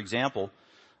master example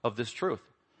of this truth.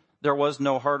 There was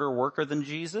no harder worker than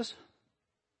Jesus.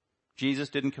 Jesus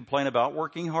didn't complain about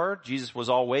working hard. Jesus was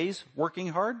always working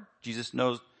hard. Jesus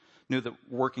knew that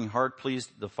working hard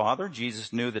pleased the Father.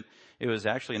 Jesus knew that it was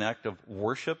actually an act of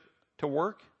worship to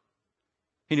work.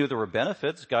 He knew there were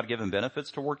benefits, God-given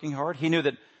benefits to working hard. He knew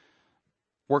that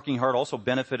working hard also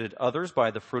benefited others by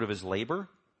the fruit of his labor.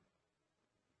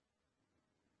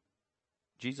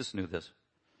 Jesus knew this.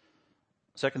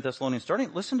 2 Thessalonians,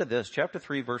 listen to this, chapter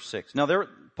 3, verse 6. Now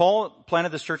Paul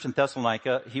planted this church in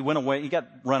Thessalonica. He went away. He got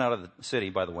run out of the city,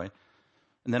 by the way.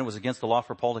 And then it was against the law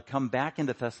for Paul to come back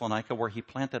into Thessalonica where he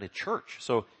planted a church.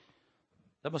 So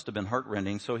that must have been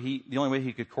heartrending. So the only way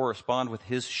he could correspond with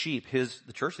his sheep,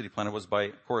 the church that he planted, was by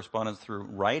correspondence through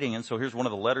writing. And so here's one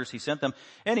of the letters he sent them.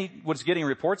 And he was getting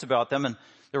reports about them. And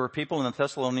there were people in the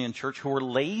Thessalonian church who were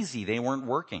lazy. They weren't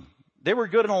working. They were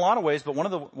good in a lot of ways, but one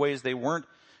of the ways they weren't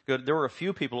good, there were a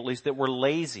few people at least that were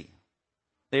lazy.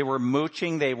 They were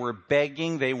mooching. They were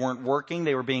begging. They weren't working.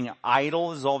 They were being idle.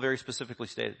 This is all very specifically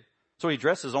stated. So he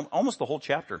addresses almost the whole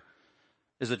chapter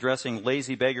is addressing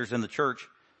lazy beggars in the church.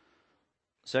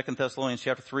 2 Thessalonians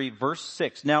chapter 3, verse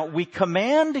 6. Now we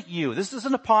command you. This is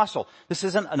an apostle. This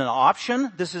isn't an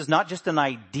option. This is not just an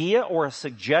idea or a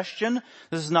suggestion.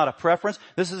 This is not a preference.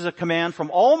 This is a command from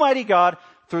Almighty God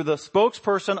through the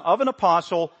spokesperson of an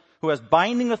apostle who has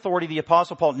binding authority, the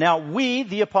apostle Paul. Now we,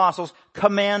 the apostles,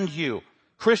 command you,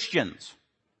 Christians,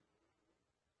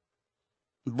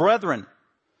 brethren,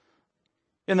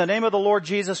 in the name of the Lord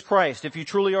Jesus Christ, if you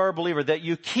truly are a believer, that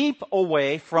you keep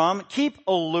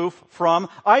aloof from,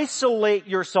 isolate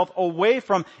yourself away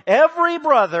from every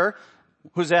brother.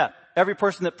 Who's that? Every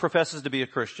person that professes to be a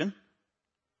Christian.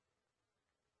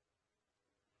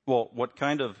 Well, what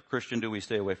kind of Christian do we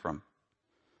stay away from?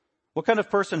 What kind of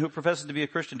person who professes to be a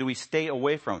Christian do we stay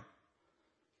away from?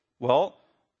 Well,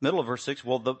 middle of verse 6,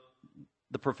 well,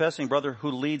 the professing brother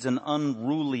who leads an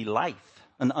unruly life,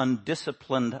 an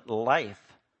undisciplined life,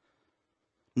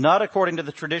 not according to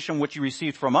the tradition which you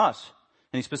received from us.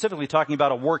 And he's specifically talking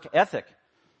about a work ethic.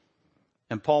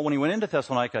 And Paul, when he went into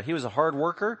Thessalonica, he was a hard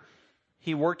worker.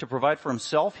 He worked to provide for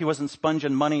himself. He wasn't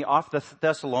sponging money off the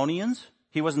Thessalonians.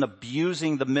 He wasn't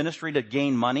abusing the ministry to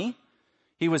gain money.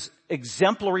 He was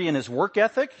exemplary in his work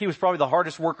ethic. He was probably the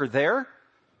hardest worker there.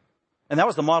 And that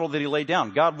was the model that he laid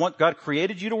down. God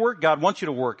created you to work. God wants you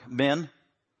to work, men.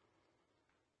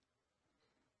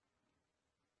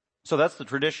 So that's the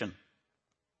tradition.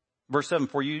 Verse 7,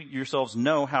 for you yourselves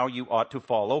know how you ought to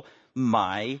follow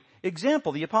my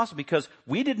example, the apostle, because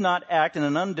we did not act in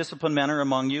an undisciplined manner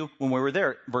among you when we were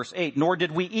there. Verse 8, nor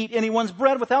did we eat anyone's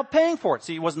bread without paying for it.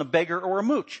 See, he wasn't a beggar or a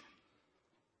mooch.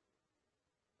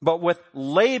 But with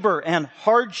labor and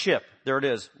hardship, there it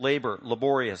is, labor,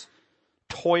 laborious,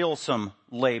 toilsome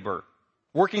labor,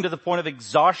 working to the point of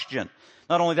exhaustion.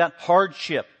 Not only that,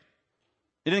 hardship.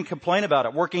 He didn't complain about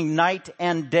it, working night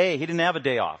and day. He didn't have a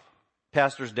day off.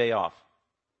 Pastor's day off.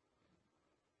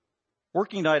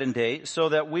 Working night and day so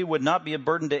that we would not be a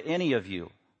burden to any of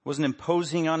you. Wasn't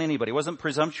imposing on anybody. Wasn't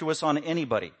presumptuous on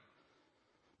anybody.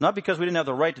 Not because we didn't have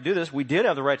the right to do this. We did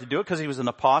have the right to do it because he was an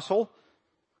apostle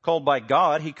called by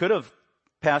God. He could have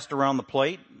passed around the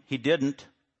plate. He didn't.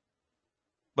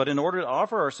 But in order to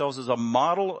offer ourselves as a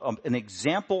model, an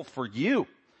example for you,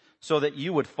 so that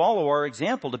you would follow our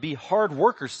example, to be hard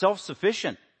workers,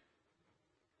 self-sufficient.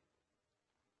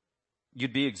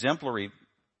 You'd be exemplary.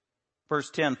 Verse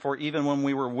 10, for even when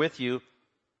we were with you,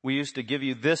 we used to give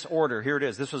you this order. Here it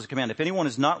is. This was a command. If anyone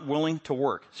is not willing to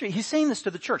work. See, he's saying this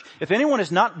to the church. If anyone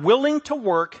is not willing to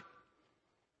work,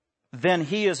 then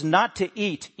he is not to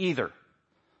eat either.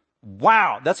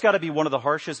 Wow. That's got to be one of the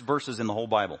harshest verses in the whole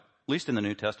Bible, at least in the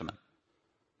New Testament.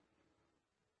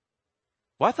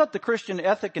 Well, I thought the Christian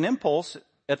ethic and impulse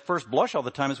at first blush all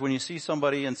the time is when you see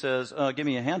somebody and says, give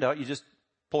me a handout, you just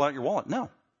pull out your wallet. No.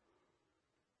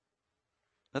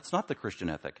 That's not the Christian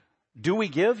ethic. Do we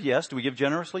give? Yes. Do we give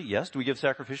generously? Yes. Do we give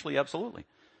sacrificially? Absolutely.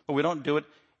 But we don't do it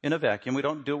in a vacuum. We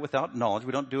don't do it without knowledge.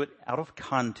 We don't do it out of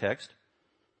context.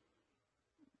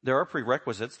 There are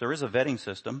prerequisites. There is a vetting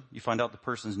system. You find out the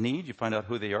person's need. You find out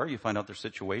who they are. You find out their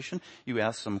situation. You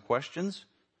ask some questions.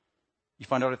 You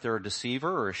find out if they're a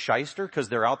deceiver or a shyster, because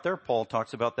they're out there. Paul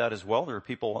talks about that as well. There are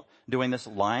people doing this,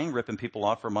 lying, ripping people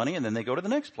off for money, and then they go to the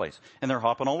next place. And they're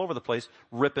hopping all over the place,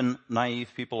 ripping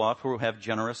naive people off who have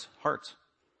generous hearts.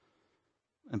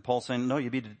 And Paul's saying, no, you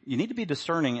need to be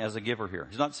discerning as a giver here.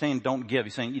 He's not saying don't give.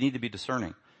 He's saying you need to be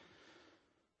discerning.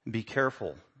 Be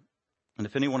careful. And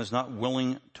if anyone is not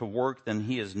willing to work, then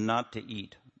he is not to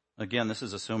eat. Again, this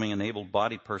is assuming an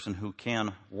able-bodied person who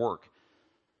can work.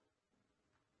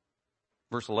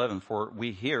 Verse 11, for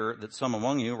we hear that some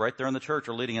among you right there in the church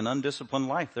are leading an undisciplined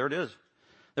life. There it is.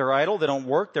 They're idle. They don't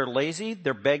work. They're lazy.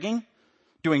 They're begging.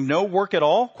 Doing no work at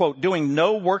all. Quote, doing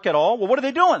no work at all. Well, what are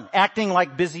they doing? Acting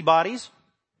like busybodies.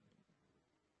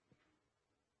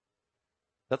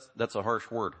 That's a harsh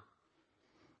word.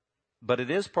 But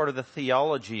it is part of the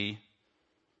theology,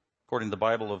 according to the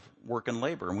Bible, of work and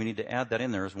labor. And we need to add that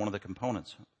in there as one of the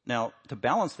components. Now, to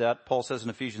balance that, Paul says in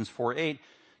Ephesians 4:8,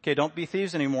 okay, don't be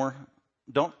thieves anymore.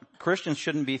 Christians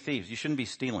shouldn't be thieves. You shouldn't be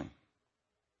stealing.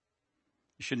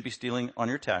 You shouldn't be stealing on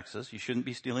your taxes. You shouldn't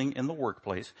be stealing in the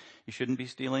workplace. You shouldn't be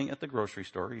stealing at the grocery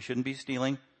store. You shouldn't be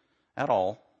stealing at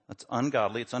all. That's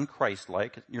ungodly. It's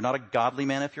unchristlike. You're not a godly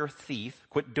man if you're a thief.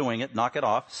 Quit doing it. Knock it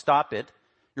off. Stop it.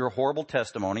 You're a horrible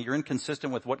testimony. You're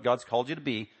inconsistent with what God's called you to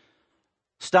be.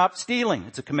 Stop stealing.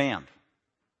 It's a command.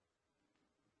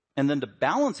 And then to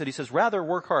balance it, he says, rather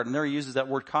work hard. And there he uses that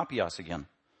word kopios again.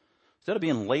 Instead of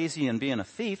being lazy and being a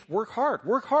thief, work hard,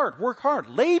 work hard, work hard.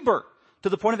 Labor to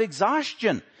the point of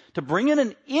exhaustion to bring in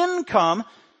an income.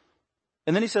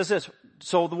 And then he says this,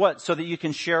 so what? So that you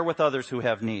can share with others who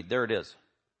have need. There it is.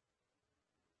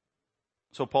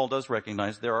 So Paul does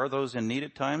recognize there are those in need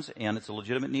at times, and it's a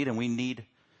legitimate need, and we need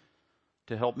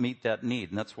to help meet that need.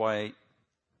 And that's why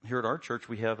here at our church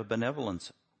we have a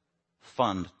benevolence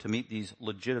fund to meet these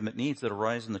legitimate needs that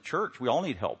arise in the church. We all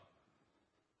need help.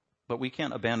 But we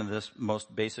can't abandon this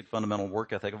most basic fundamental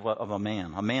work ethic of a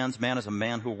man. A man's man is a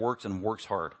man who works and works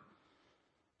hard.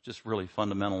 Just really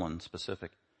fundamental and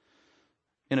specific.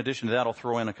 In addition to that, I'll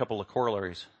throw in a couple of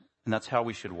corollaries. And that's how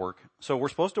we should work. So we're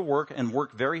supposed to work and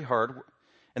work very hard.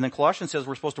 And then Colossians says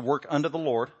we're supposed to work unto the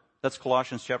Lord. That's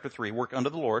Colossians chapter 3. Work unto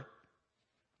the Lord.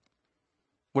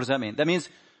 What does that mean? That means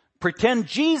pretend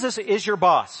Jesus is your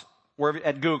boss. Wherever,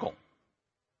 at Google.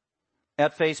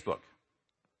 At Facebook.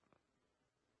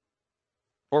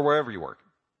 Or wherever you work.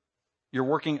 You're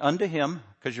working unto Him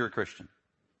because you're a Christian.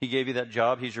 He gave you that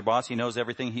job. He's your boss. He knows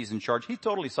everything. He's in charge. He's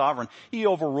totally sovereign. He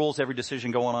overrules every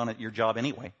decision going on at your job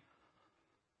anyway.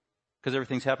 Because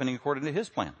everything's happening according to His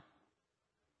plan.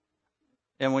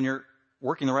 And when you're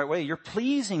working the right way, you're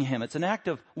pleasing Him. It's an act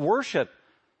of worship.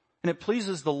 And it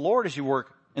pleases the Lord as you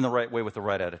work in the right way with the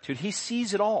right attitude. He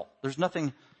sees it all. There's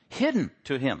nothing hidden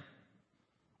to Him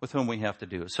with whom we have to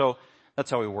do. So that's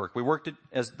how we work. We work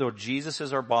as though Jesus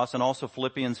is our boss. And also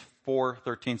Philippians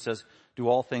 4:13 says, do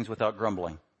all things without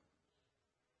grumbling.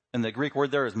 And the Greek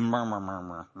word there is murmur,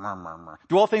 murmur, murmur, murmur.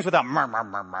 Do all things without murmur,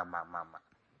 murmur, murmur, murmur.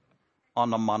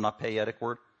 Onomatopoeic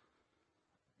word.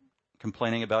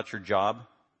 Complaining about your job.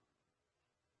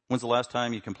 When's the last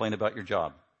time you complained about your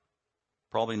job?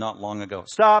 Probably not long ago.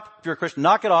 Stop. If you're a Christian,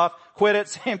 knock it off. Quit it.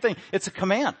 Same thing. It's a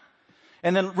command.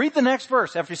 And then read the next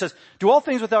verse after he says, do all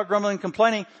things without grumbling and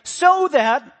complaining, so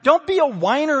that don't be a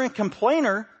whiner and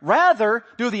complainer. Rather,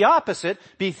 do the opposite.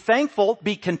 Be thankful.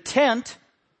 Be content.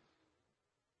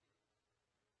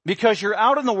 Because you're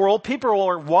out in the world, people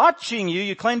are watching you.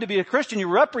 You claim to be a Christian. You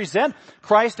represent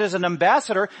Christ as an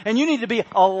ambassador, and you need to be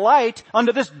a light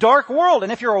unto this dark world.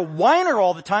 And if you're a whiner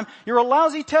all the time, you're a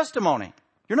lousy testimony.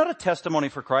 You're not a testimony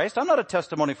for Christ. I'm not a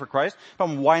testimony for Christ if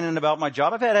I'm whining about my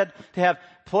job. I've had to have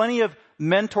plenty of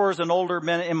mentors and older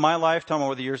men in my lifetime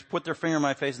over the years put their finger in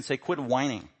my face and say, quit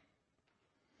whining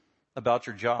about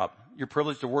your job. You're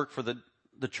privileged to work for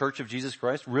the Church of Jesus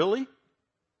Christ. Really?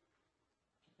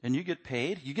 And you get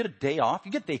paid? You get a day off?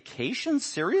 You get vacation?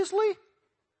 Seriously?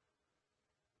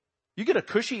 You get a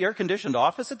cushy air-conditioned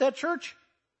office at that church?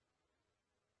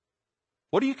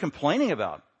 What are you complaining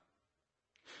about?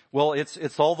 Well,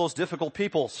 it's all those difficult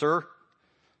people, sir.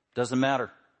 Doesn't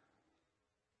matter.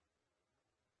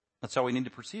 That's how we need to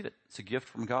perceive it. It's a gift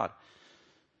from God.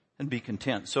 And be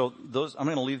content. So I'm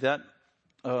going to leave that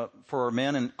for our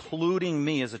men, including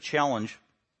me, as a challenge.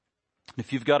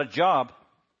 If you've got a job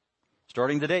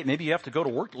starting today, maybe you have to go to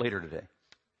work later today,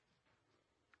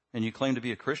 and you claim to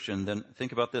be a Christian, then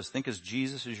think about this. Think as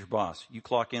Jesus is your boss. You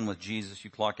clock in with Jesus. You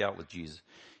clock out with Jesus.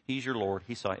 He's your Lord.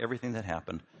 He saw everything that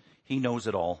happened. He knows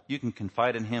it all. You can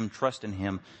confide in Him, trust in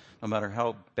Him, no matter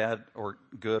how bad or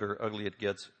good or ugly it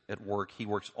gets at work. He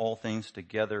works all things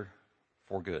together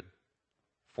for good,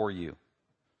 for you.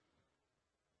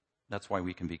 That's why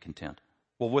we can be content.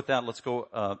 Well, with that, let's go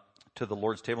to the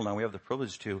Lord's table now. We have the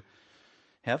privilege to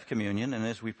have communion, and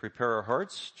as we prepare our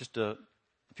hearts, just if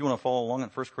you want to follow along in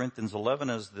 1 Corinthians 11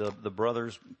 as the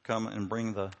brothers come and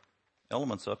bring the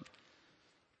elements up,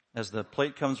 as the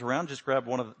plate comes around, just grab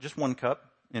just one cup,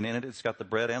 and in it's got the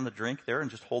bread and the drink there, and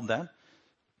just hold that.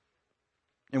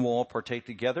 And we'll all partake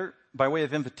together. By way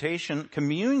of invitation,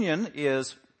 communion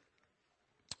it's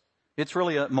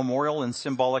really a memorial and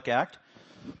symbolic act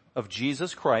of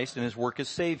Jesus Christ and His work as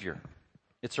Savior.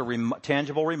 It's a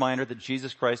tangible reminder that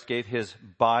Jesus Christ gave His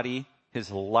body,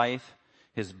 His life,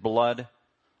 His blood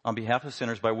on behalf of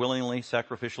sinners by willingly,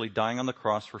 sacrificially dying on the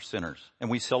cross for sinners. And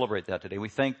we celebrate that today. We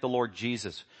thank the Lord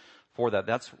Jesus for that.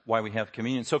 That's why we have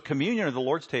communion. So communion or the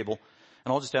Lord's table,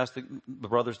 and I'll just ask the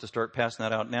brothers to start passing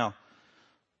that out now.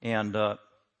 And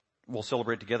we'll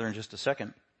celebrate together in just a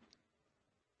second.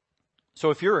 So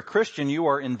if you're a Christian, you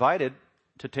are invited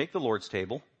to take the Lord's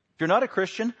table. If you're not a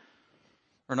Christian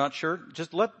or not sure,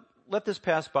 just let this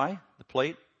pass by, the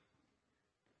plate.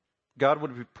 God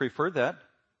would prefer that.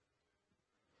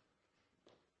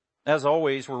 As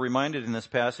always, we're reminded in this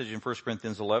passage in 1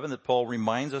 Corinthians 11 that Paul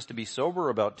reminds us to be sober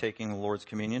about taking the Lord's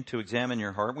communion, to examine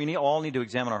your heart. We all need to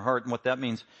examine our heart, and what that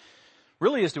means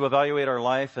really is to evaluate our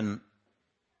life, and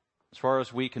as far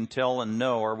as we can tell and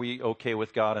know, are we okay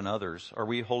with God and others? Are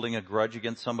we holding a grudge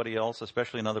against somebody else,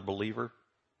 especially another believer?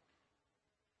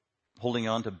 Holding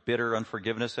on to bitter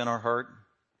unforgiveness in our heart?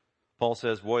 Paul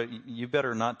says, boy, you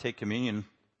better not take communion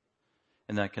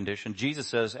in that condition. Jesus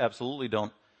says, absolutely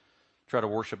don't try to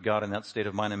worship God in that state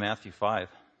of mind in Matthew 5.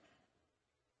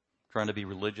 Trying to be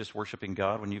religious, worshiping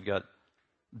God when you've got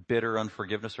bitter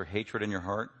unforgiveness or hatred in your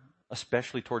heart,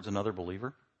 especially towards another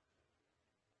believer.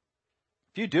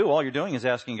 If you do, all you're doing is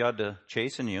asking God to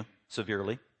chasten you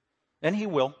severely. And He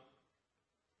will.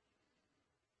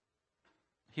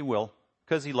 He will,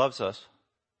 because He loves us.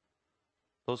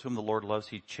 Those whom the Lord loves,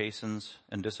 He chastens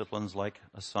and disciplines like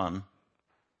a son,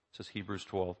 says Hebrews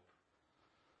 12.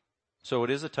 So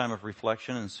it is a time of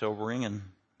reflection and sobering,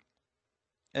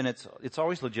 and it's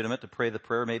always legitimate to pray the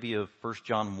prayer maybe of 1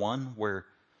 John 1, where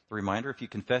the reminder, if you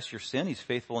confess your sin, He's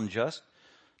faithful and just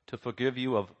to forgive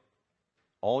you of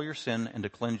all your sin and to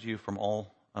cleanse you from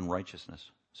all unrighteousness.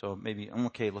 So maybe,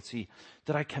 okay, let's see.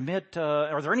 Did I commit,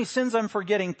 are there any sins I'm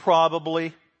forgetting?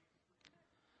 Probably.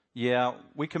 Yeah,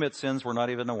 we commit sins we're not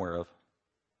even aware of.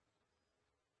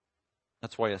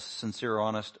 That's why a sincere,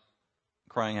 honest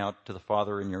crying out to the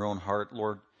Father in your own heart,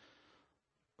 Lord,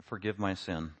 forgive my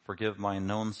sin. Forgive my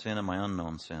known sin and my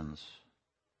unknown sins.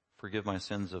 Forgive my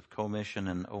sins of commission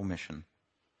and omission.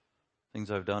 Things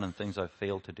I've done and things I've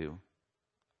failed to do.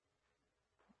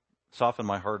 Soften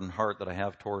my hardened heart that I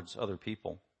have towards other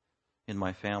people in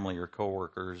my family or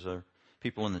coworkers or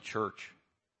people in the church.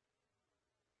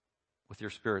 With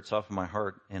your Spirit, soften my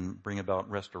heart and bring about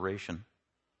restoration,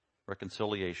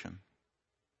 reconciliation.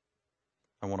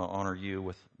 I want to honor you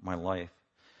with my life.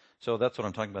 So that's what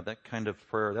I'm talking about, that kind of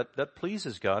prayer. That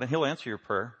pleases God, and He'll answer your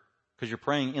prayer because you're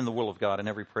praying in the will of God, and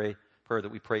every prayer that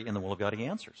we pray in the will of God, He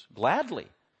answers gladly.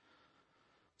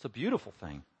 It's a beautiful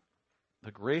thing.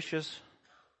 The gracious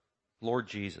Lord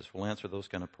Jesus will answer those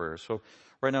kind of prayers. So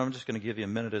right now I'm just going to give you a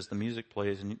minute as the music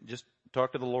plays, and you just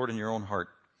talk to the Lord in your own heart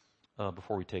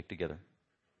before we take together.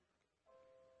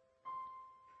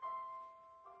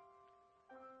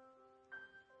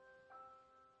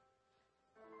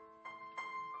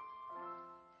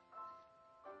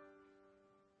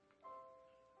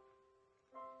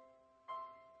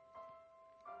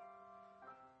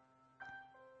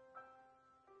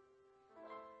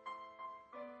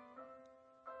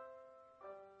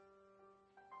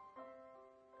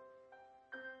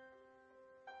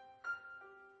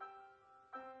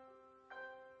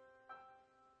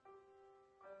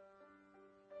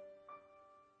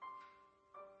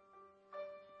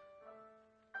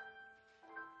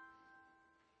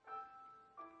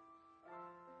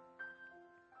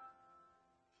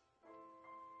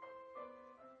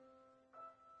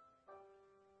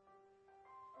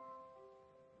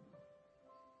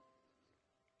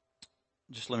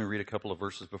 Just let me read a couple of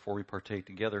verses before we partake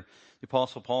together. The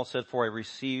Apostle Paul said, "For I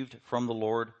received from the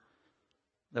Lord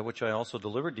that which I also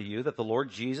delivered to you, that the Lord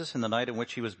Jesus, in the night in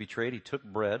which he was betrayed, he took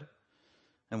bread,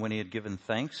 and when he had given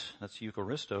thanks," that's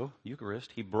Eucharist,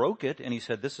 he broke it, and he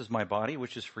said, "This is my body,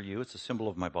 which is for you. It's a symbol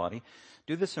of my body.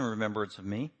 Do this in remembrance of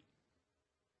me."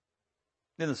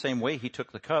 In the same way, he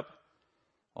took the cup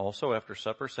also after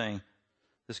supper, saying,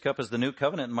 "This cup is the new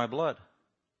covenant in my blood.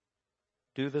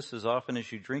 Do this as often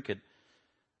as you drink it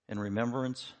in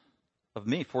remembrance of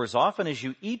me. For as often as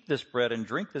you eat this bread and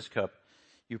drink this cup,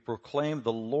 you proclaim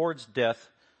the Lord's death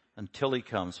until he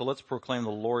comes." So let's proclaim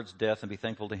the Lord's death and be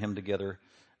thankful to him together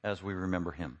as we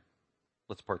remember him.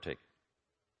 Let's partake.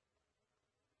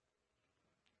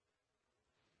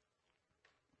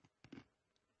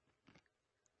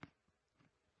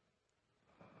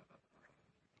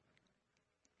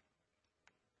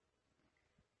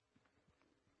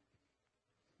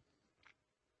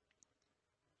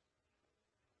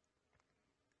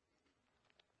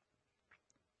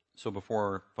 So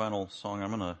before our final song,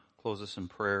 I'm going to close this in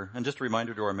prayer. And just a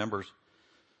reminder to our members,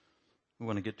 we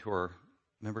want to get to our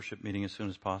membership meeting as soon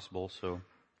as possible. So if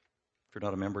you're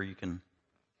not a member, you can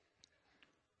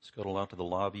scuttle out to the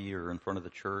lobby or in front of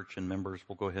the church, and members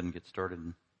will go ahead and get started.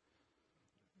 And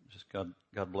just God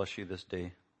bless you this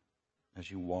day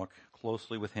as you walk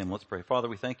closely with him. Let's pray. Father,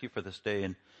 we thank you for this day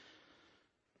and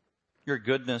your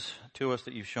goodness to us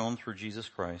that you've shown through Jesus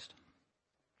Christ,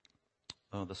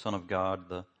 the Son of God,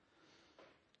 the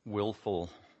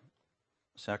willful,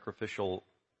 sacrificial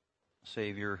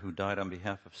Savior who died on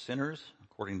behalf of sinners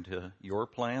according to your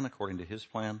plan, according to his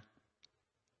plan,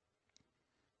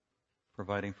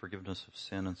 providing forgiveness of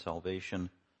sin and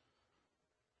salvation,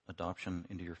 adoption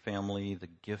into your family, the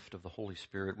gift of the Holy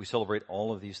Spirit. We celebrate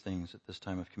all of these things at this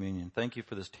time of communion. Thank you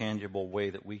for this tangible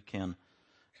way that we can,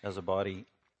 as a body,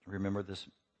 remember this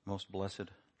most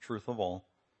blessed truth of all.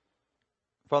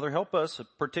 Father, help us,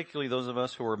 particularly those of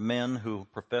us who are men who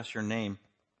profess your name,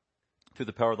 through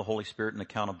the power of the Holy Spirit and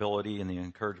accountability and the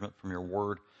encouragement from your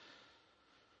word,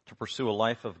 to pursue a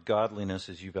life of godliness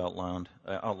as you've outlined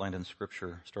in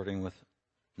Scripture, starting with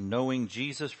knowing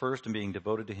Jesus first and being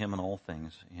devoted to him in all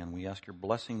things. And we ask your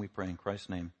blessing, we pray in Christ's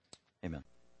name. Amen.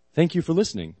 Thank you for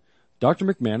listening. Dr.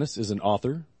 McManus is an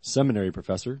author, seminary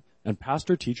professor, and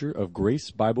pastor teacher of Grace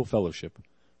Bible Fellowship.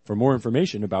 For more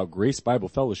information about Grace Bible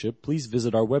Fellowship, please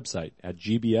visit our website at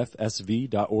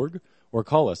gbfsv.org or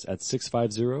call us at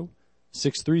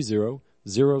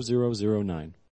 650-630-0009.